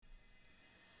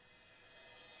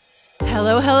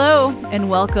Hello, hello, and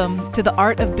welcome to The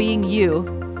Art of Being You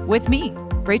with me,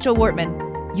 Rachel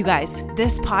Wortman. You guys,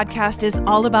 this podcast is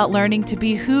all about learning to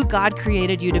be who God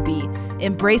created you to be,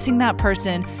 embracing that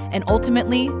person, and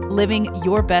ultimately living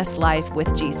your best life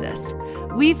with Jesus.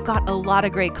 We've got a lot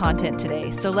of great content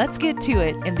today, so let's get to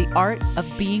it in The Art of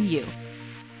Being You.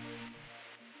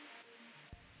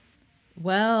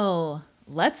 Well,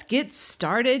 let's get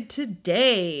started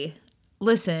today.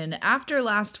 Listen, after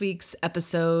last week's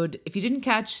episode, if you didn't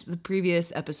catch the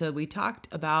previous episode, we talked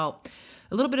about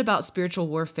a little bit about spiritual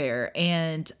warfare.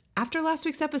 And after last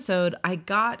week's episode, I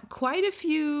got quite a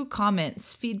few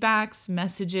comments, feedbacks,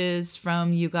 messages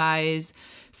from you guys.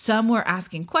 Some were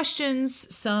asking questions.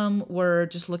 Some were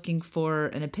just looking for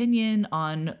an opinion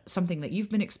on something that you've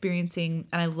been experiencing.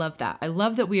 And I love that. I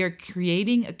love that we are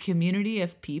creating a community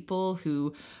of people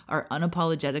who are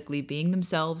unapologetically being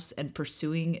themselves and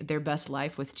pursuing their best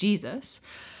life with Jesus.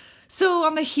 So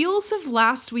on the heels of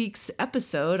last week's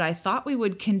episode, I thought we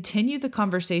would continue the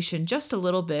conversation just a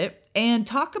little bit and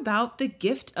talk about the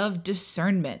gift of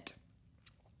discernment.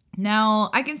 Now,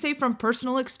 I can say from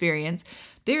personal experience,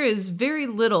 there is very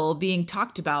little being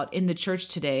talked about in the church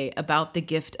today about the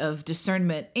gift of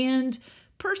discernment. And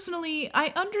personally,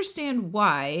 I understand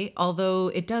why, although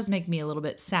it does make me a little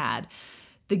bit sad.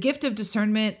 The gift of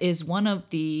discernment is one of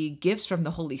the gifts from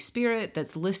the Holy Spirit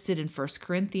that's listed in 1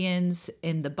 Corinthians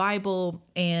in the Bible.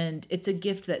 And it's a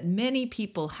gift that many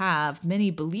people have, many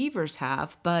believers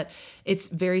have, but it's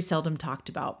very seldom talked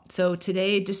about. So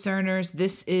today, discerners,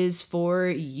 this is for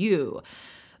you.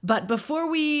 But before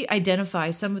we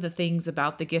identify some of the things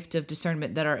about the gift of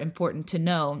discernment that are important to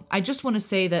know, I just want to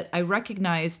say that I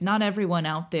recognize not everyone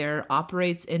out there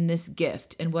operates in this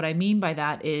gift. And what I mean by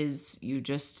that is you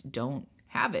just don't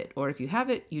have it, or if you have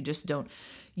it, you just don't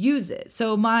use it.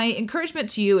 So my encouragement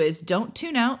to you is don't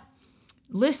tune out,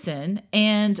 listen,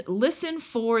 and listen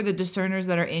for the discerners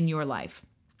that are in your life.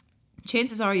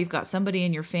 Chances are you've got somebody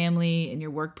in your family, in your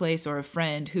workplace, or a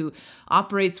friend who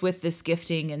operates with this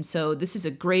gifting. And so this is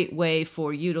a great way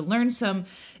for you to learn some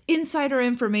insider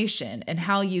information and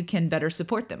how you can better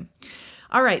support them.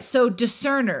 All right, so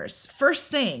discerners. First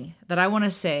thing that I want to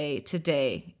say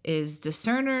today is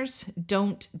discerners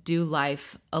don't do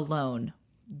life alone.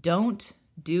 Don't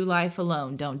do life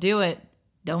alone. Don't do it.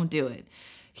 Don't do it.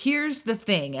 Here's the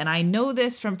thing, and I know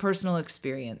this from personal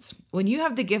experience. When you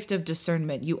have the gift of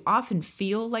discernment, you often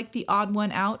feel like the odd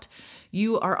one out.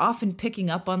 You are often picking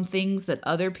up on things that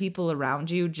other people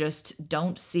around you just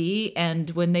don't see. And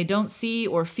when they don't see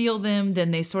or feel them,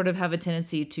 then they sort of have a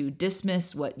tendency to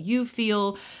dismiss what you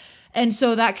feel. And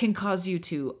so that can cause you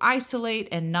to isolate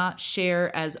and not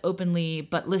share as openly.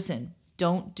 But listen,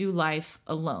 don't do life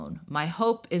alone. My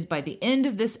hope is by the end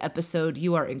of this episode,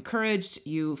 you are encouraged,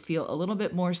 you feel a little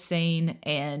bit more sane,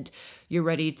 and you're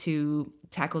ready to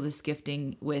tackle this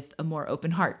gifting with a more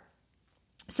open heart.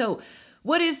 So,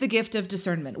 what is the gift of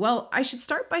discernment? Well, I should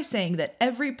start by saying that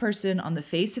every person on the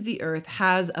face of the earth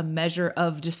has a measure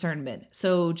of discernment.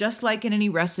 So just like in any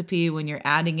recipe, when you're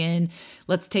adding in,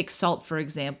 let's take salt, for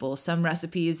example. Some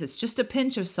recipes, it's just a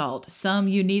pinch of salt. Some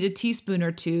you need a teaspoon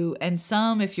or two. And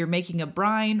some, if you're making a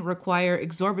brine, require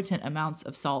exorbitant amounts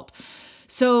of salt.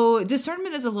 So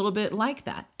discernment is a little bit like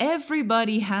that.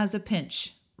 Everybody has a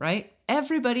pinch, right?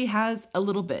 Everybody has a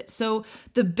little bit. So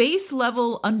the base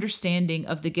level understanding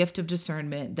of the gift of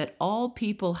discernment that all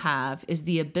people have is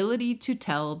the ability to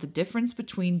tell the difference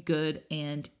between good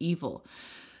and evil.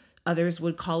 Others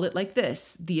would call it like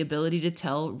this, the ability to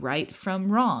tell right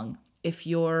from wrong. If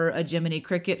you're a Jiminy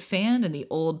Cricket fan and the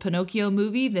old Pinocchio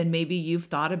movie, then maybe you've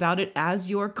thought about it as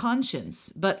your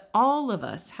conscience. But all of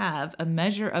us have a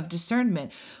measure of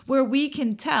discernment where we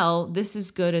can tell this is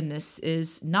good and this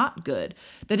is not good.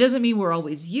 That doesn't mean we're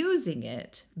always using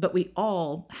it, but we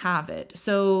all have it.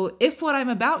 So if what I'm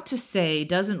about to say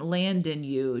doesn't land in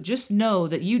you, just know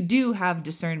that you do have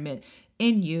discernment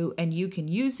in you and you can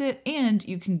use it and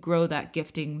you can grow that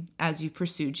gifting as you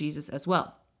pursue Jesus as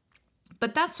well.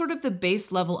 But that's sort of the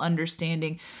base level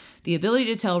understanding, the ability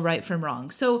to tell right from wrong.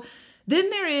 So then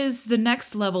there is the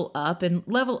next level up, and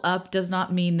level up does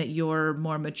not mean that you're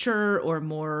more mature or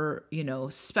more,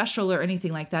 special or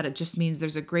anything like that. It just means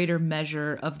there's a greater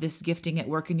measure of this gifting at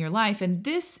work in your life. And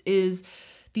this is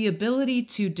the ability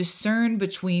to discern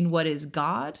between what is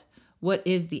God, what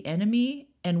is the enemy,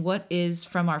 and what is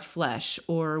from our flesh,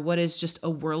 or what is just a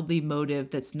worldly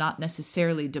motive that's not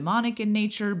necessarily demonic in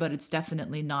nature, but it's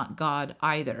definitely not God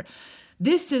either.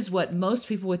 This is what most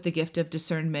people with the gift of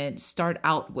discernment start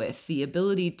out with, the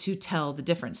ability to tell the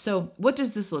difference. So what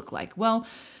does this look like? Well,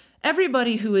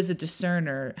 Everybody who is a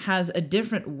discerner has a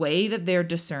different way that they're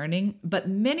discerning, but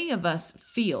many of us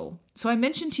feel. So I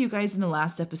mentioned to you guys in the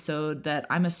last episode that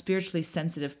I'm a spiritually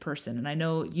sensitive person, and I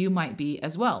know you might be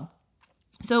as well.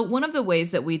 So one of the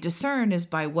ways that we discern is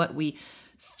by what we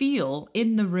feel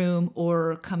in the room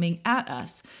or coming at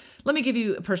us. Let me give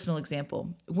you a personal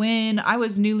example. When I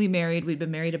was newly married, we'd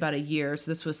been married about a year, so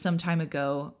this was some time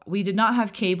ago. We did not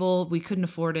have cable, we couldn't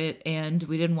afford it, and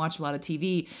we didn't watch a lot of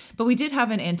TV, but we did have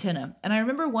an antenna. And I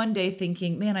remember one day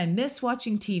thinking, man, I miss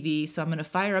watching TV, so I'm going to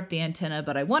fire up the antenna,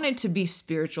 but I wanted to be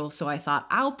spiritual, so I thought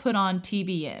I'll put on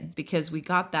TBN because we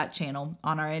got that channel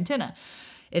on our antenna.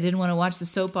 I didn't want to watch the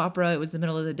soap opera. It was the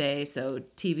middle of the day, so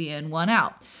TBN won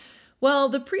out. Well,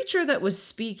 the preacher that was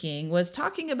speaking was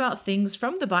talking about things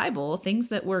from the Bible, things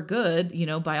that were good,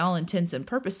 by all intents and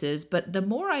purposes. But the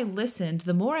more I listened,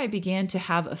 the more I began to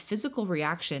have a physical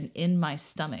reaction in my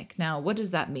stomach. Now, what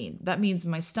does that mean? That means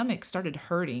my stomach started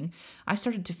hurting. I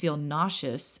started to feel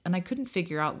nauseous, and I couldn't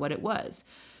figure out what it was.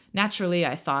 Naturally,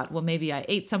 I thought, well, maybe I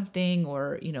ate something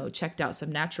or, checked out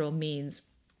some natural means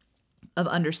of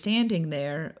understanding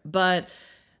there. But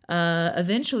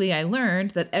eventually I learned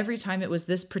that every time it was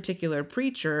this particular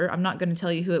preacher, I'm not going to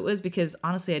tell you who it was because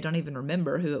honestly, I don't even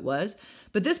remember who it was,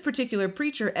 but this particular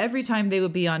preacher, every time they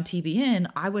would be on TBN,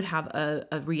 I would have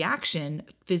a reaction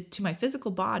to my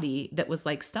physical body that was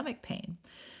like stomach pain.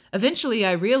 Eventually,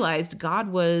 I realized God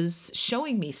was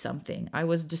showing me something. I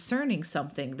was discerning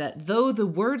something that though the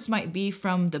words might be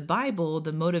from the Bible,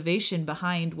 the motivation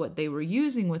behind what they were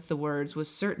using with the words was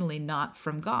certainly not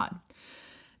from God.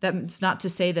 That's not to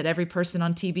say that every person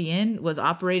on TBN was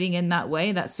operating in that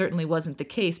way. That certainly wasn't the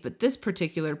case. But this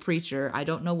particular preacher, I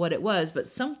don't know what it was, but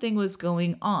something was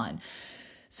going on.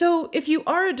 So if you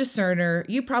are a discerner,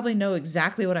 you probably know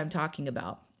exactly what I'm talking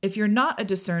about. If you're not a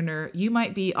discerner, you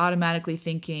might be automatically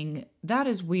thinking, that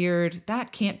is weird.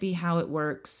 That can't be how it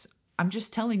works. I'm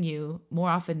just telling you, more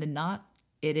often than not,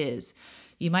 it is.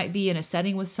 You might be in a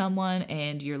setting with someone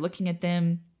and you're looking at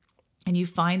them and you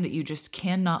find that you just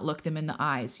cannot look them in the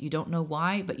eyes. You don't know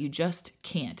why, but you just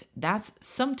can't. That's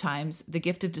sometimes the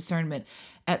gift of discernment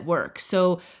at work.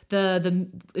 So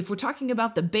if we're talking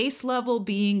about the base level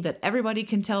being that everybody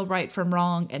can tell right from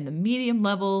wrong, and the medium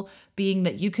level being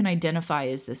that you can identify,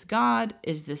 is this God,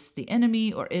 is this the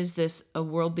enemy, or is this a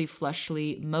worldly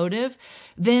fleshly motive,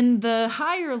 then the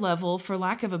higher level, for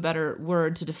lack of a better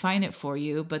word to define it for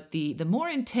you, but the more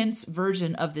intense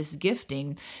version of this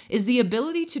gifting is the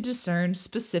ability to discern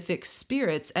specific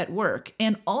spirits at work,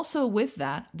 and also with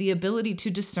that, the ability to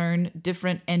discern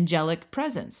different angelic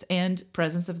presence and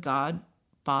presence of God,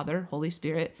 Father, Holy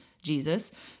Spirit,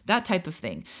 Jesus, that type of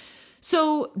thing.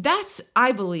 So that's,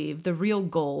 I believe, the real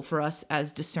goal for us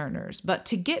as discerners. But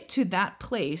to get to that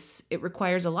place, it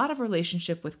requires a lot of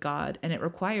relationship with God and it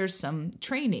requires some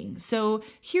training. So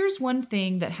here's one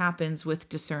thing that happens with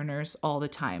discerners all the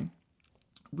time.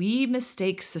 We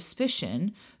mistake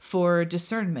suspicion for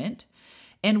discernment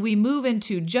and we move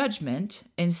into judgment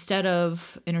instead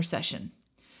of intercession.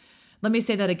 Let me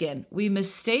say that again. We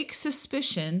mistake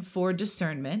suspicion for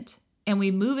discernment and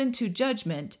we move into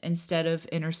judgment instead of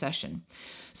intercession.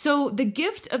 So the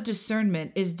gift of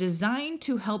discernment is designed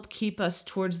to help keep us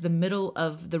towards the middle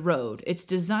of the road. It's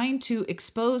designed to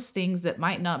expose things that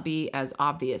might not be as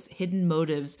obvious, hidden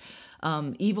motives,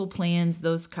 evil plans,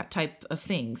 those type of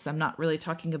things. I'm not really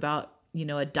talking about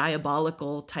a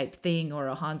diabolical type thing or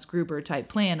a Hans Gruber type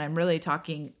plan. I'm really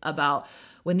talking about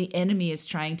when the enemy is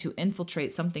trying to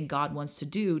infiltrate something God wants to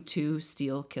do to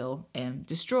steal, kill, and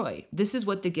destroy. This is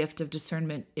what the gift of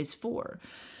discernment is for.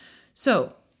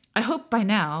 So I hope by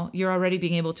now you're already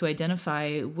being able to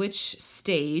identify which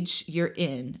stage you're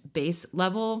in, base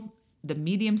level, the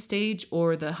medium stage,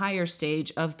 or the higher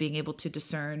stage of being able to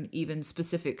discern even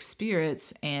specific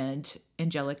spirits and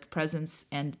angelic presence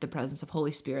and the presence of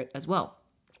Holy Spirit as well.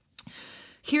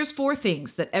 Here's 4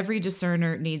 things that every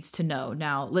discerner needs to know.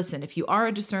 Now, listen, if you are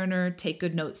a discerner, take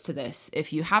good notes to this.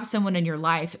 If you have someone in your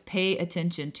life, pay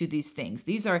attention to these things.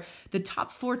 These are the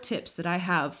top 4 tips that I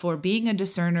have for being a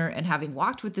discerner and having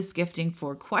walked with this gifting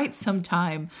for quite some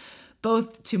time,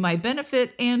 both to my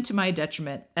benefit and to my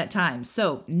detriment at times.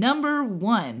 So number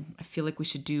 1, I feel like we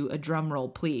should do a drum roll,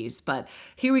 please, but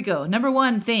here we go. Number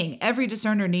 1 thing every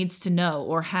discerner needs to know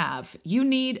or have: you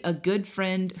need a good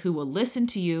friend who will listen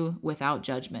to you without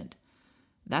judgment.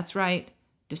 That's right.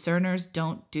 Discerners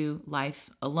don't do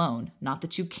life alone. Not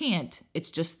that you can't,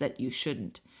 it's just that you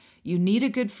shouldn't. You need a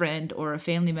good friend or a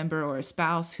family member or a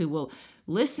spouse who will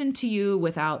listen to you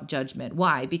without judgment.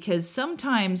 Why? Because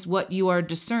sometimes what you are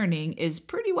discerning is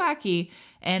pretty wacky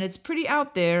and it's pretty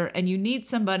out there, and you need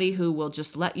somebody who will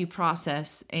just let you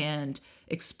process and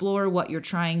explore what you're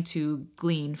trying to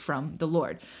glean from the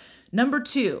Lord. Number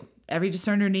 2, every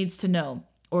discerner needs to know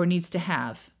or needs to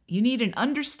have. You need an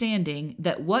understanding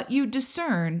that what you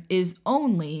discern is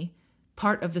only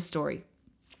part of the story.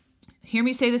 Hear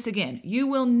me say this again. You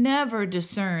will never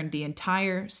discern the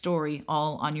entire story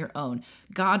all on your own.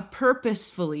 God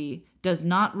purposefully does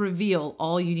not reveal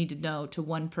all you need to know to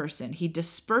one person. He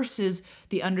disperses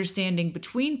the understanding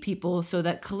between people so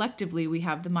that collectively we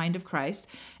have the mind of Christ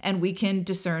and we can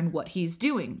discern what he's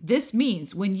doing. This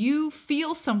means when you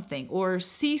feel something or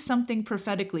see something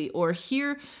prophetically or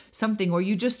hear something or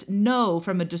you just know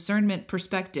from a discernment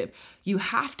perspective, you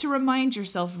have to remind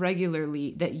yourself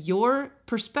regularly that your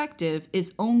perspective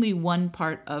is only one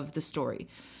part of the story.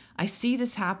 I see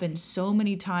this happen so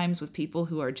many times with people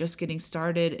who are just getting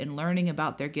started and learning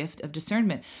about their gift of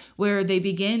discernment, where they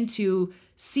begin to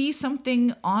see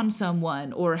something on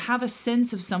someone or have a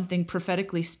sense of something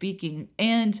prophetically speaking.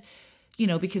 And,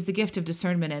 because the gift of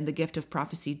discernment and the gift of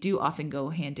prophecy do often go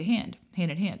hand in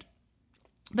hand.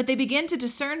 But they begin to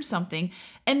discern something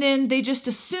and then they just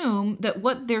assume that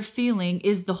what they're feeling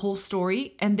is the whole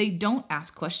story and they don't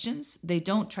ask questions. They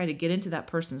don't try to get into that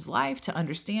person's life to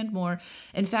understand more.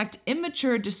 In fact,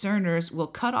 immature discerners will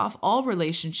cut off all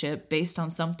relationship based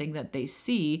on something that they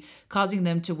see, causing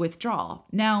them to withdraw.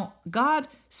 Now, God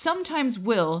sometimes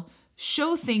will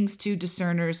show things to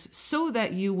discerners so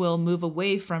that you will move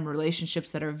away from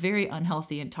relationships that are very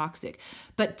unhealthy and toxic.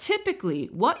 But typically,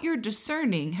 what you're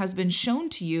discerning has been shown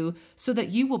to you so that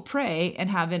you will pray and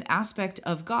have an aspect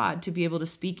of God to be able to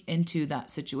speak into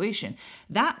that situation.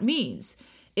 That means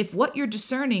if what you're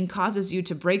discerning causes you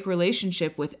to break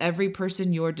relationship with every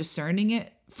person you're discerning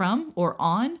it from or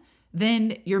on,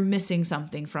 then you're missing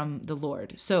something from the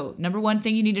Lord. So, number 1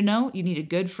 thing you need to know, you need a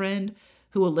good friend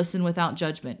who will listen without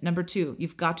judgment. Number 2,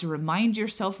 you've got to remind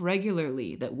yourself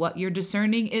regularly that what you're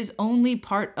discerning is only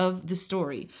part of the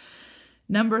story.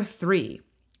 Number 3,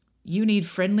 you need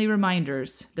friendly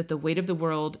reminders that the weight of the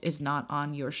world is not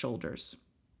on your shoulders.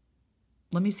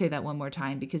 Let me say that one more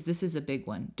time because this is a big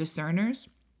one. Discerners,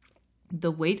 the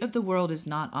weight of the world is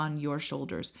not on your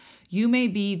shoulders. You may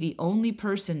be the only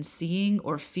person seeing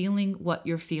or feeling what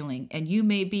you're feeling, and you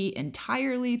may be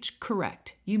entirely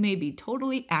correct. You may be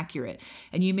totally accurate,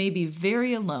 and you may be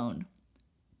very alone.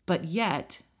 But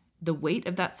yet, the weight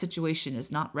of that situation is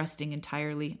not resting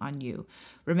entirely on you.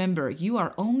 Remember, you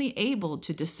are only able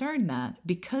to discern that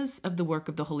because of the work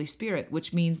of the Holy Spirit,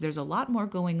 which means there's a lot more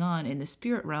going on in the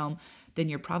spirit realm than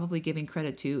you're probably giving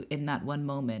credit to in that one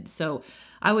moment. So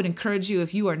I would encourage you,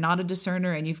 if you are not a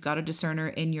discerner and you've got a discerner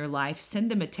in your life,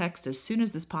 send them a text as soon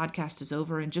as this podcast is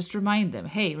over and just remind them,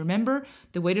 hey, remember,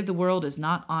 the weight of the world is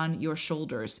not on your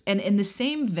shoulders. And in the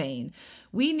same vein,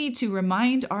 we need to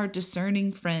remind our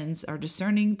discerning friends, our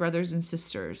discerning brothers and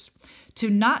sisters, to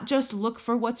not just look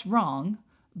for what's wrong,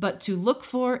 but to look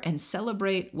for and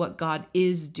celebrate what God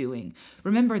is doing.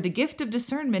 Remember, the gift of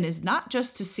discernment is not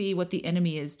just to see what the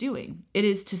enemy is doing. It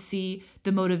is to see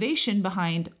the motivation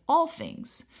behind all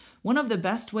things. One of the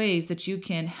best ways that you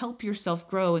can help yourself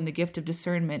grow in the gift of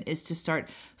discernment is to start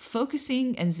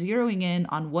focusing and zeroing in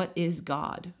on what is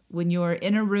God. When you're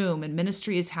in a room and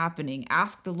ministry is happening,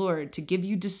 ask the Lord to give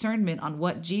you discernment on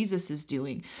what Jesus is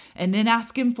doing, and then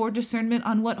ask him for discernment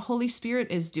on what Holy Spirit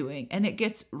is doing. And it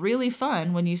gets really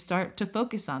fun when you start to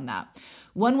focus on that.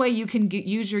 One way you can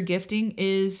use your gifting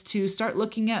is to start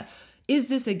looking at, is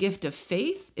this a gift of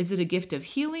faith? Is it a gift of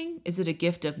healing? Is it a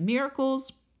gift of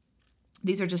miracles?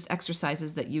 These are just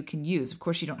exercises that you can use. Of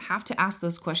course, you don't have to ask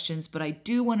those questions, but I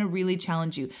do want to really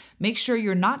challenge you. Make sure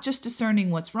you're not just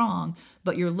discerning what's wrong,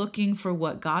 but you're looking for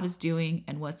what God is doing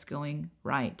and what's going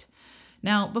right.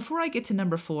 Now, before I get to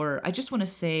number 4, I just want to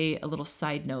say a little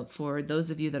side note for those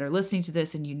of you that are listening to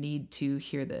this and you need to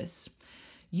hear this.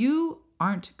 You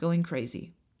aren't going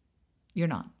crazy. You're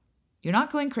not. You're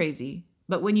not going crazy.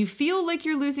 But when you feel like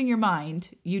you're losing your mind,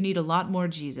 you need a lot more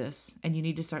Jesus, and you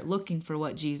need to start looking for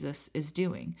what Jesus is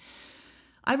doing.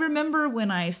 I remember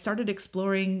when I started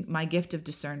exploring my gift of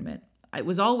discernment, it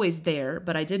was always there,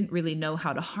 but I didn't really know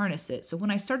how to harness it. So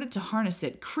when I started to harness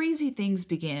it, crazy things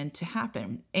began to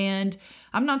happen. And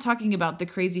I'm not talking about the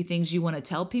crazy things you want to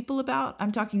tell people about.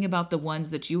 I'm talking about the ones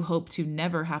that you hope to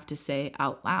never have to say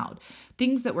out loud.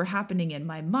 Things that were happening in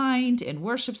my mind, in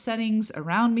worship settings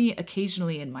around me,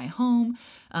 occasionally in my home,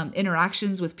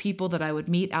 interactions with people that I would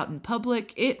meet out in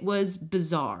public. It was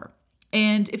bizarre.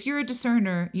 And if you're a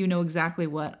discerner, you know exactly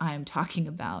what I'm talking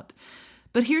about.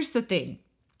 But here's the thing.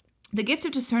 The gift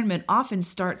of discernment often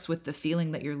starts with the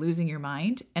feeling that you're losing your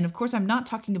mind. And of course, I'm not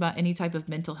talking about any type of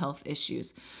mental health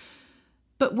issues.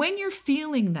 But when you're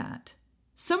feeling that,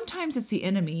 Sometimes it's the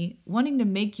enemy wanting to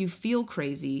make you feel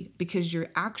crazy because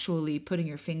you're actually putting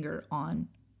your finger on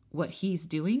what he's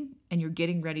doing and you're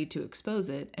getting ready to expose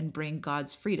it and bring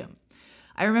God's freedom.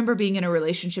 I remember being in a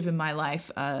relationship in my life.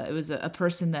 It was a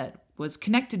person that was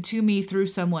connected to me through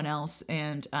someone else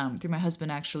and through my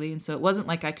husband, actually. And so it wasn't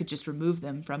like I could just remove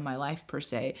them from my life per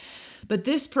se. But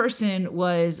this person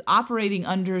was operating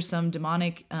under some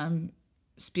demonic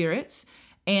spirits,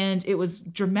 and it was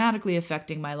dramatically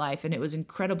affecting my life, and it was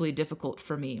incredibly difficult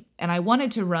for me. And I wanted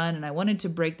to run and I wanted to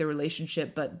break the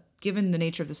relationship, but given the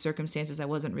nature of the circumstances, I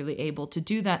wasn't really able to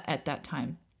do that at that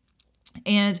time.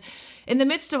 And in the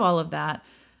midst of all of that,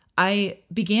 I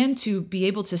began to be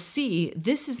able to see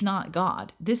this is not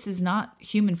God. This is not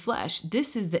human flesh.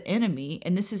 This is the enemy,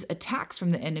 and this is attacks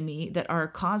from the enemy that are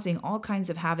causing all kinds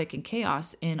of havoc and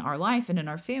chaos in our life and in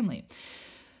our family.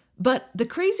 But the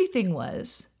crazy thing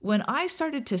was, when I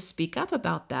started to speak up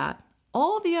about that,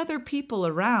 all the other people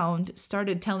around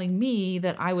started telling me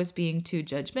that I was being too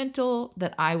judgmental,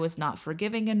 that I was not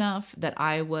forgiving enough, that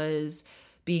I was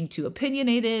being too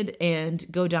opinionated, and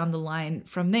go down the line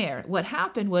from there. What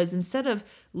happened was, instead of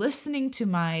listening to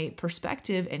my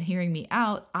perspective and hearing me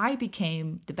out, I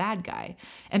became the bad guy.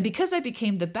 And because I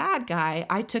became the bad guy,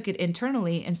 I took it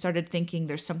internally and started thinking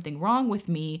there's something wrong with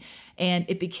me. And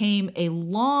it became a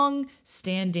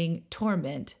long-standing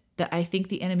torment that I think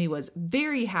the enemy was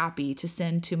very happy to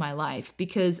send to my life,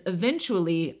 because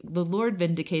eventually the Lord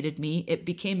vindicated me. It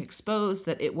became exposed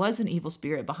that it was an evil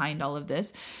spirit behind all of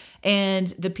this. And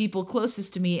the people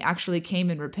closest to me actually came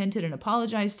and repented and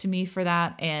apologized to me for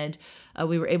that. And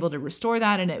we were able to restore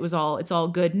that, and it's all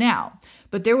good now.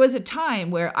 But there was a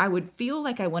time where I would feel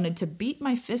like I wanted to beat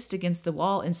my fist against the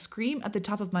wall and scream at the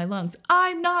top of my lungs,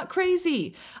 I'm not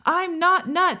crazy. I'm not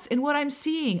nuts in what I'm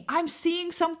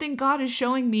seeing something God is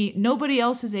showing me. Nobody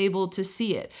else is able to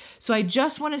see it. So I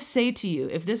just want to say to you,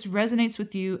 if this resonates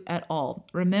with you at all,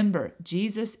 remember,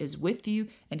 Jesus is with you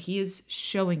and he is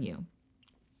showing you.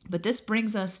 But this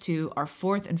brings us to our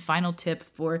fourth and final tip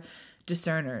for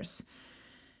discerners.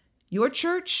 Your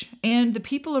church and the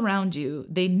people around you,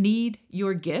 they need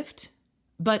your gift,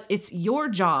 but it's your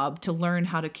job to learn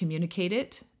how to communicate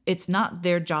it. It's not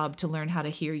their job to learn how to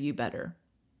hear you better.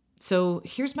 So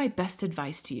here's my best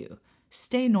advice to you.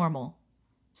 Stay normal.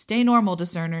 Stay normal,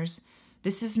 discerners.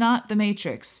 This is not the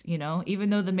Matrix, even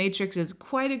though the Matrix is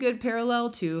quite a good parallel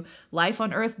to life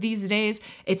on earth these days,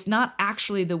 it's not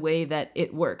actually the way that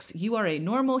it works. You are a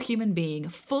normal human being,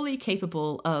 fully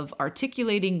capable of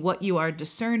articulating what you are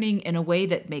discerning in a way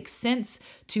that makes sense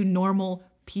to normal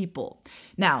people.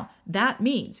 Now, that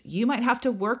means you might have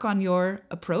to work on your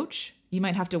approach. You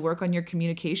might have to work on your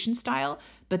communication style,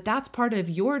 but that's part of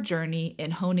your journey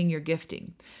in honing your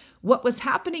gifting. What was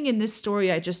happening in this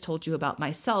story I just told you about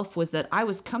myself was that I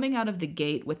was coming out of the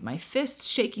gate with my fists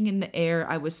shaking in the air.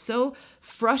 I was so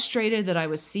frustrated that I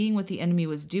was seeing what the enemy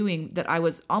was doing that I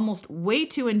was almost way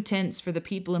too intense for the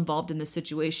people involved in the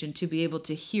situation to be able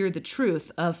to hear the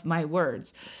truth of my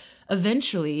words.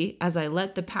 Eventually, as I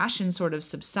let the passion sort of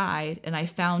subside and I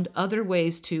found other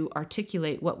ways to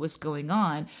articulate what was going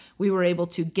on, we were able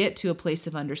to get to a place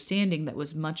of understanding that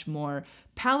was much more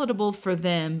palatable for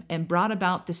them and brought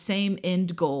about the same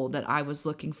end goal that I was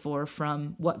looking for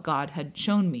from what God had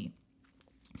shown me.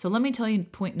 So let me tell you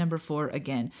point number 4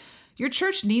 again. Your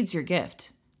church needs your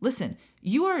gift. Listen,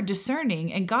 you are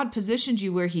discerning and God positioned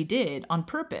you where he did on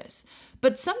purpose.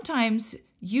 But sometimes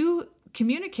you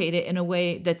communicate it in a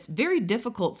way that's very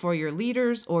difficult for your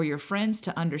leaders or your friends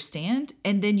to understand.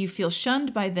 And then you feel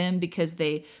shunned by them because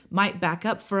they might back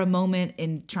up for a moment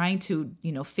in trying to,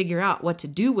 figure out what to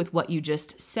do with what you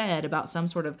just said about some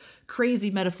sort of crazy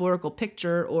metaphorical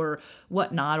picture or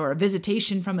whatnot, or a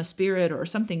visitation from a spirit or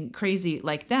something crazy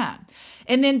like that.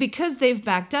 And then because they've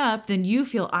backed up, then you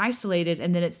feel isolated.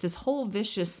 And then it's this whole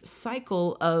vicious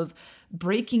cycle of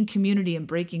breaking community and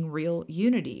breaking real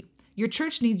unity. Your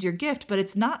church needs your gift, but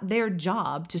it's not their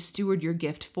job to steward your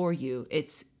gift for you.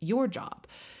 It's your job.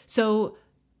 So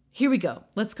here we go.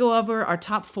 Let's go over our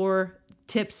top 4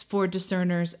 tips for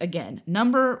discerners again.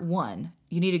 Number 1,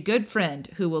 you need a good friend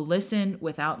who will listen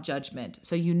without judgment.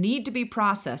 So you need to be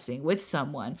processing with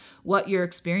someone what you're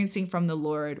experiencing from the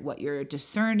Lord, what you're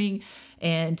discerning,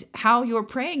 and how you're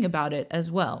praying about it as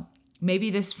well. Maybe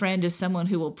this friend is someone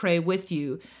who will pray with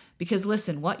you because,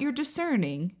 listen, what you're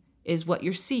discerning is what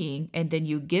you're seeing, and then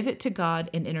you give it to God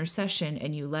in intercession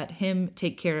and you let him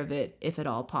take care of it if at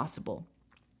all possible.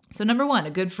 So number 1,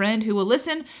 a good friend who will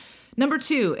listen. Number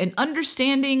 2, an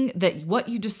understanding that what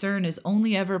you discern is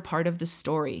only ever part of the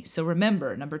story. So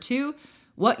remember, number 2,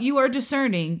 What you are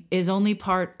discerning is only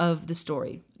part of the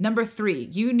story. Number 3,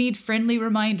 you need friendly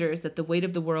reminders that the weight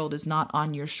of the world is not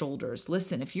on your shoulders.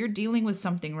 Listen, if you're dealing with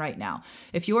something right now,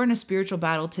 if you're in a spiritual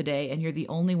battle today and you're the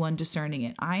only one discerning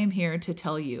it, I am here to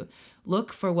tell you,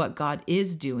 look for what God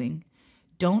is doing.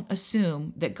 Don't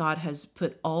assume that God has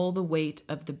put all the weight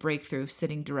of the breakthrough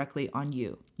sitting directly on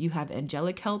you. You have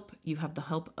angelic help. You have the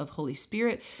help of Holy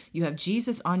Spirit. You have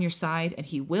Jesus on your side, and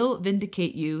he will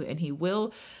vindicate you, and he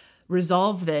will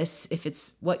resolve this. If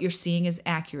it's what you're seeing is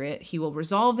accurate, he will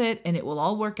resolve it, and it will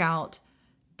all work out.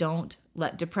 Don't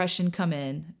let depression come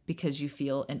in because you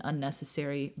feel an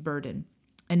unnecessary burden.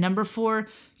 And number 4,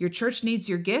 your church needs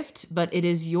your gift, but it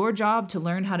is your job to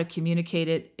learn how to communicate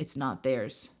it. It's not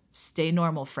theirs. Stay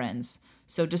normal, friends.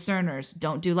 So discerners,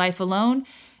 don't do life alone,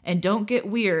 and don't get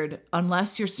weird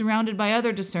unless you're surrounded by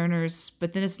other discerners,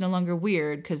 but then it's no longer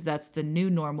weird because that's the new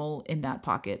normal in that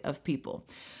pocket of people.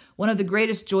 One of the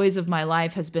greatest joys of my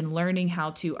life has been learning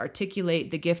how to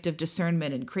articulate the gift of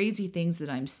discernment and crazy things that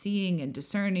I'm seeing and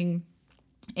discerning,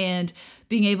 and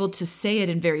being able to say it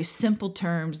in very simple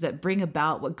terms that bring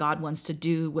about what God wants to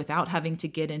do without having to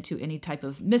get into any type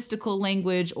of mystical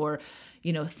language or,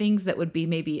 things that would be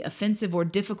maybe offensive or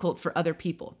difficult for other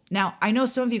people. Now, I know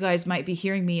some of you guys might be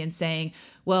hearing me and saying,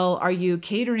 well, are you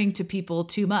catering to people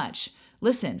too much?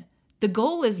 Listen, the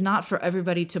goal is not for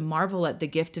everybody to marvel at the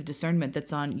gift of discernment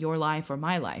that's on your life or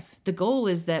my life. The goal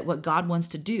is that what God wants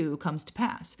to do comes to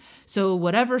pass. So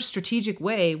whatever strategic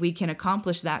way we can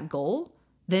accomplish that goal,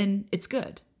 then it's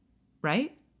good,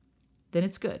 right? Then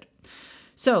it's good.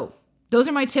 So those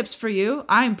are my tips for you.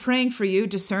 I'm praying for you,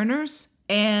 discerners.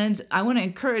 And I want to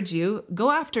encourage you,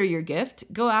 go after your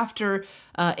gift, go after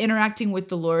interacting with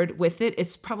the Lord with it.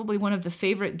 It's probably one of the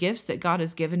favorite gifts that God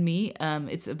has given me.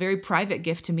 It's a very private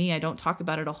gift to me. I don't talk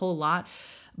about it a whole lot,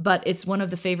 but it's one of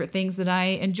the favorite things that I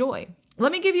enjoy.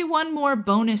 Let me give you one more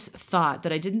bonus thought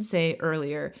that I didn't say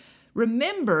earlier.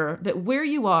 Remember that where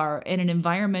you are in an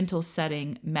environmental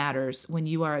setting matters when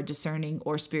you are a discerning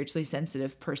or spiritually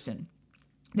sensitive person.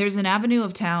 There's an avenue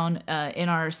of town in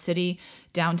our city,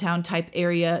 downtown type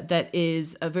area that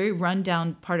is a very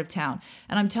rundown part of town.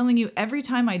 And I'm telling you, every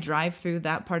time I drive through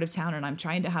that part of town and I'm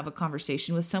trying to have a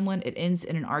conversation with someone, it ends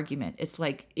in an argument. It's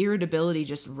like irritability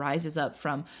just rises up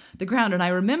from the ground. And I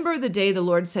remember the day the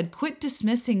Lord said, quit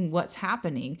dismissing what's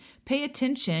happening, pay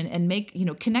attention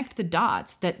and connect the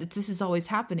dots that this is always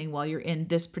happening while you're in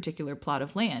this particular plot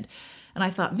of land. And I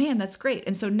thought, man, that's great.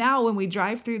 And so now when we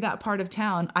drive through that part of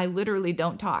town, I literally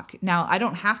don't talk. Now, I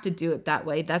don't have to do it that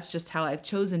way. That's just how I've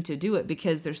chosen to do it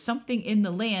because there's something in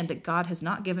the land that God has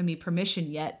not given me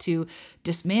permission yet to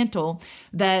dismantle,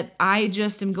 that I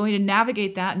just am going to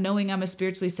navigate that knowing I'm a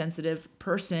spiritually sensitive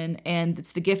person, and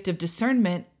it's the gift of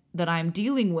discernment that I'm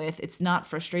dealing with. It's not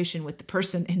frustration with the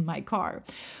person in my car.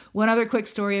 One other quick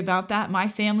story about that. My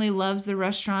family loves the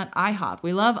restaurant IHOP.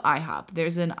 We love IHOP.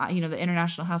 There's the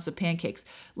International House of Pancakes.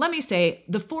 Let me say,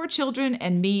 the 4 children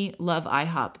and me love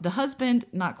IHOP. The husband,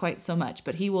 not quite so much,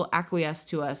 but he will acquiesce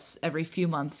to us every few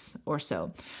months or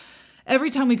so.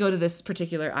 Every time we go to this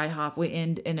particular IHOP, we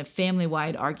end in a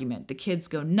family-wide argument. The kids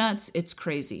go nuts. It's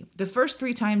crazy. The first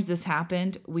 3 times this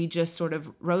happened, we just sort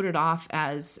of wrote it off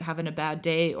as having a bad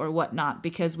day or whatnot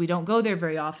because we don't go there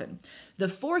very often. The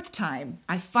 4th time,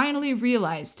 I finally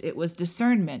realized it was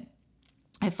discernment.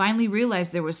 I finally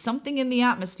realized there was something in the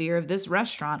atmosphere of this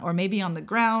restaurant, or maybe on the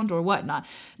ground or whatnot,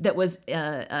 that was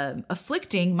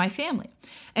afflicting my family.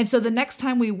 And so the next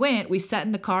time we went, we sat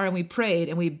in the car and we prayed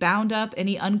and we bound up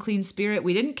any unclean spirit.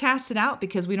 We didn't cast it out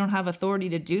because we don't have authority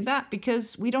to do that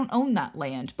because we don't own that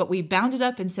land. But we bound it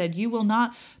up and said, you will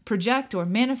not project or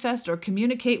manifest or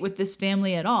communicate with this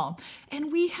family at all.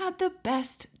 And we had the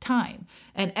best time.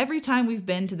 And every time we've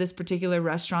been to this particular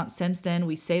restaurant since then,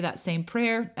 we say that same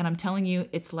prayer. And I'm telling you,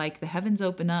 it's like the heavens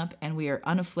open up and we are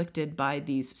unafflicted by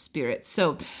these spirits.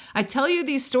 So I tell you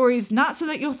these stories not so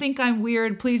that you'll think I'm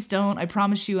weird. Please don't. I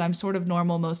promise you I'm sort of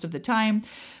normal most of the time.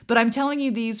 But I'm telling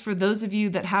you these for those of you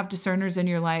that have discerners in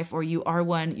your life, or you are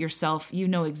one yourself. You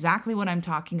know exactly what I'm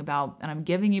talking about, and I'm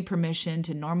giving you permission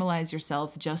to normalize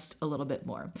yourself just a little bit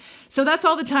more. So that's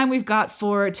all the time we've got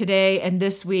for today and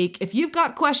this week. If you've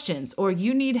got questions or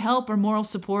you need help or moral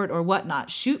support or whatnot,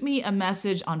 shoot me a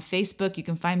message on Facebook. You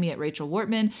can find me at Rachel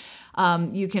Wortman.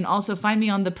 You can also find me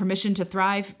on the Permission to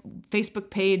Thrive Facebook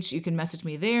page. You can message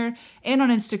me there, and on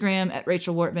Instagram at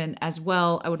Rachel Wortman as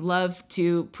well. I would love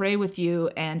to pray with you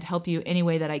and help you any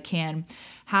way that I can.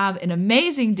 Have an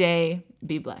amazing day.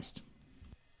 Be blessed.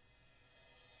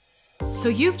 So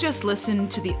you've just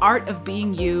listened to The Art of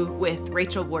Being You with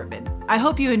Rachel Wortman. I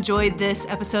hope you enjoyed this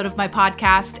episode of my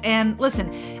podcast. And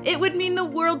listen, it would mean the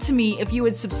world to me if you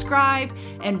would subscribe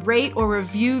and rate or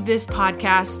review this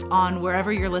podcast on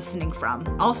wherever you're listening from.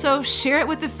 Also, share it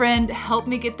with a friend. Help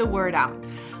me get the word out.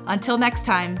 Until next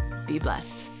time, be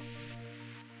blessed.